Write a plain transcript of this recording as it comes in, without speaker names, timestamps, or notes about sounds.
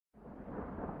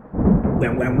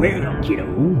Well, kiddo.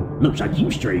 Looks like you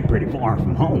strayed pretty far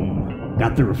from home.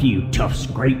 Got through a few tough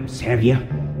scrapes, have you?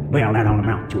 Well, that don't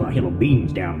amount to a hill of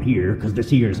beans down here, 'cause this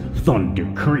here's Thunder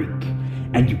Creek.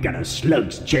 And you've got a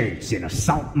slug's chance in a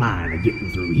salt mine of getting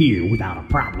through here without a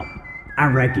problem. I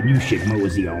reckon you should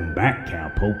mosey on back,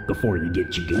 cowpoke, before you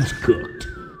get your goose cooked.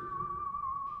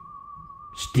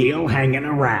 Still hanging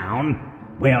around?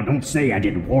 Well, don't say I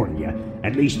didn't warn you.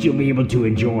 At least you'll be able to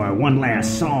enjoy one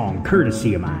last song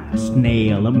courtesy of my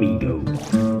snail amigo.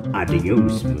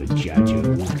 Adios, muchacho.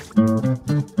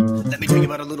 Let me tell you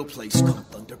about a little place called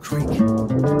Thunder Creek.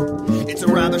 It's a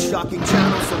rather shocking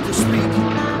channel, so to speak.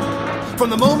 From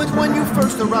the moment when you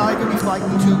first arrive, you'll be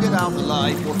fighting to get out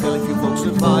alive. Or hell, if you folks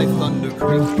survive Thunder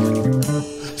Creek.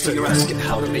 So you're asking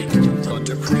how to make it to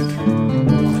Thunder Creek.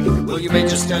 Well, you may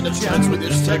just stand a chance with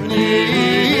this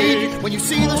technique. When you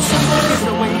see the symbol in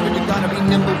the wave, and you gotta be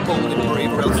nimble, bold, and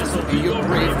brave, or else this will be your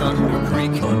grave, Thunder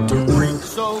Creek. Thunder Creek.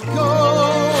 So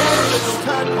go, little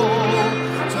tadpole,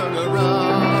 turn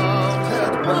around,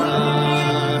 head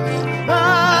back,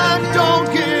 and don't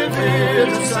give it a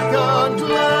second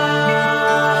glance.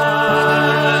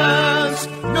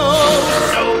 No,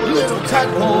 little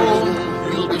tadpole,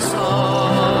 you'll be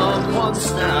someone's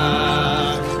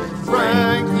snack.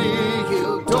 Frankly,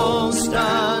 don't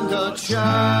stand a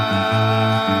chance.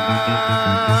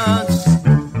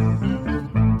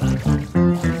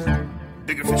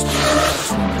 Bigger fish,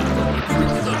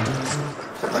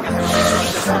 like a heavy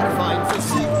fine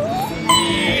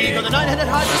physique. On the nine-headed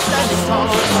hydra standing tall,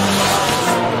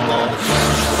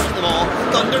 them all,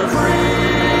 Thunder Creek.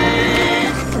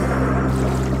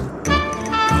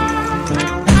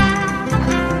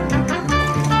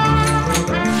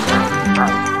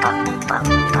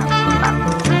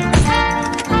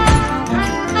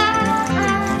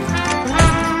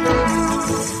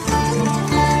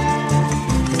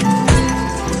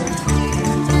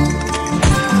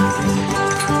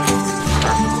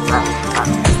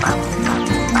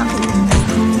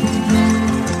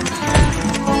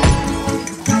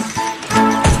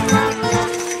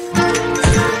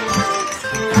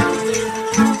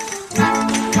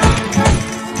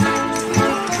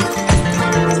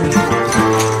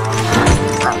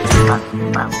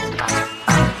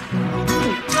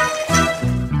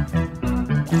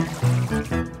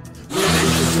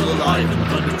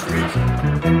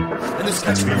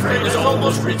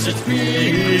 Reach its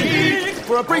peak.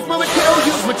 For a brief moment, kiddo,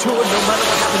 you've matured. No matter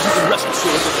what happens, you can rest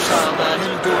assured that the child that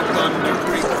endured Thunder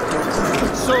Creek.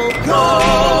 So go,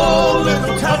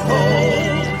 little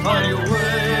tadpole, on your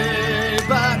way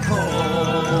back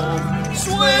home.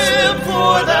 Swim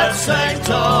for that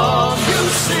sanctum you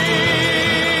seek.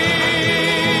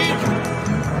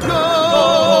 Go,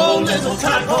 little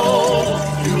tadpole,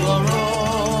 you are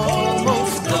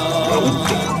almost done.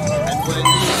 And when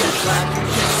you get back,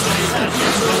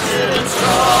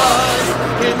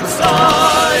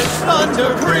 inside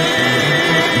Thunder Creek.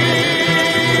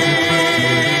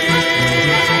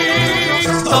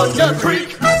 Thunder Creek.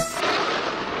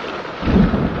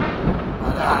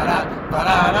 Ba-da-da,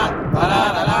 ba-da-da,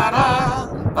 ba-da-da-da-da,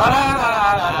 ba-da.